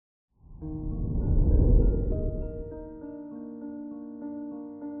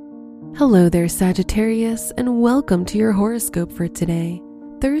Hello there, Sagittarius, and welcome to your horoscope for today,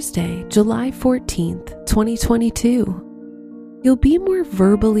 Thursday, July 14th, 2022. You'll be more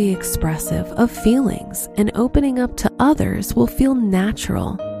verbally expressive of feelings, and opening up to others will feel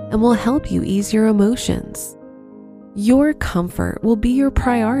natural and will help you ease your emotions. Your comfort will be your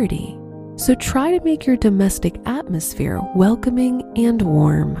priority, so try to make your domestic atmosphere welcoming and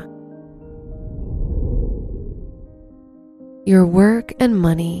warm. Your work and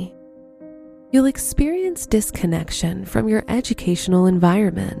money. You'll experience disconnection from your educational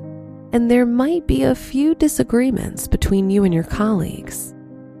environment, and there might be a few disagreements between you and your colleagues.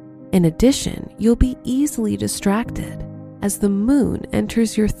 In addition, you'll be easily distracted as the moon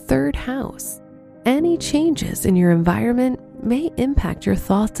enters your third house. Any changes in your environment may impact your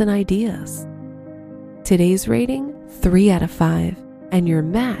thoughts and ideas. Today's rating, 3 out of 5, and your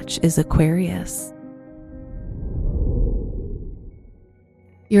match is Aquarius.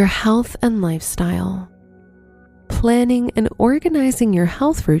 Your health and lifestyle. Planning and organizing your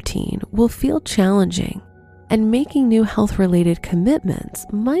health routine will feel challenging, and making new health-related commitments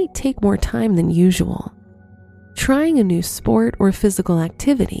might take more time than usual. Trying a new sport or physical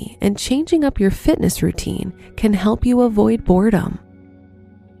activity and changing up your fitness routine can help you avoid boredom.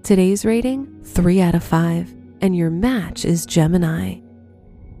 Today's rating, 3 out of 5, and your match is Gemini.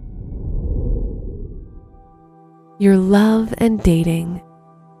 Your love and dating.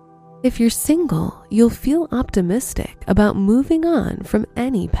 If you're single, you'll feel optimistic about moving on from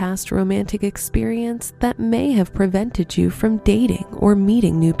any past romantic experience that may have prevented you from dating or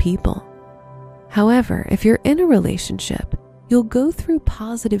meeting new people. However, if you're in a relationship, you'll go through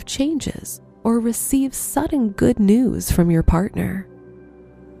positive changes or receive sudden good news from your partner.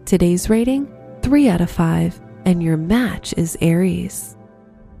 Today's rating, 3 out of 5, and your match is Aries.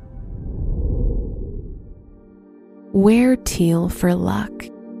 Wear teal for luck.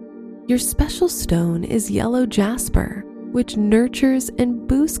 Your special stone is yellow jasper, which nurtures and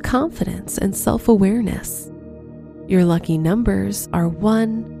boosts confidence and self-awareness. Your lucky numbers are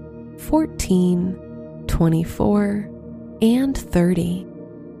 1, 14, 24, and 30.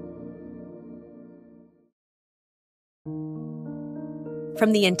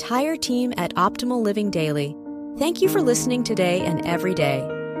 From the entire team at Optimal Living Daily, thank you for listening today and every day.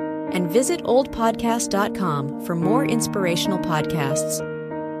 And visit oldpodcast.com for more inspirational podcasts.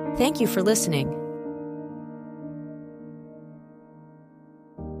 Thank you for listening.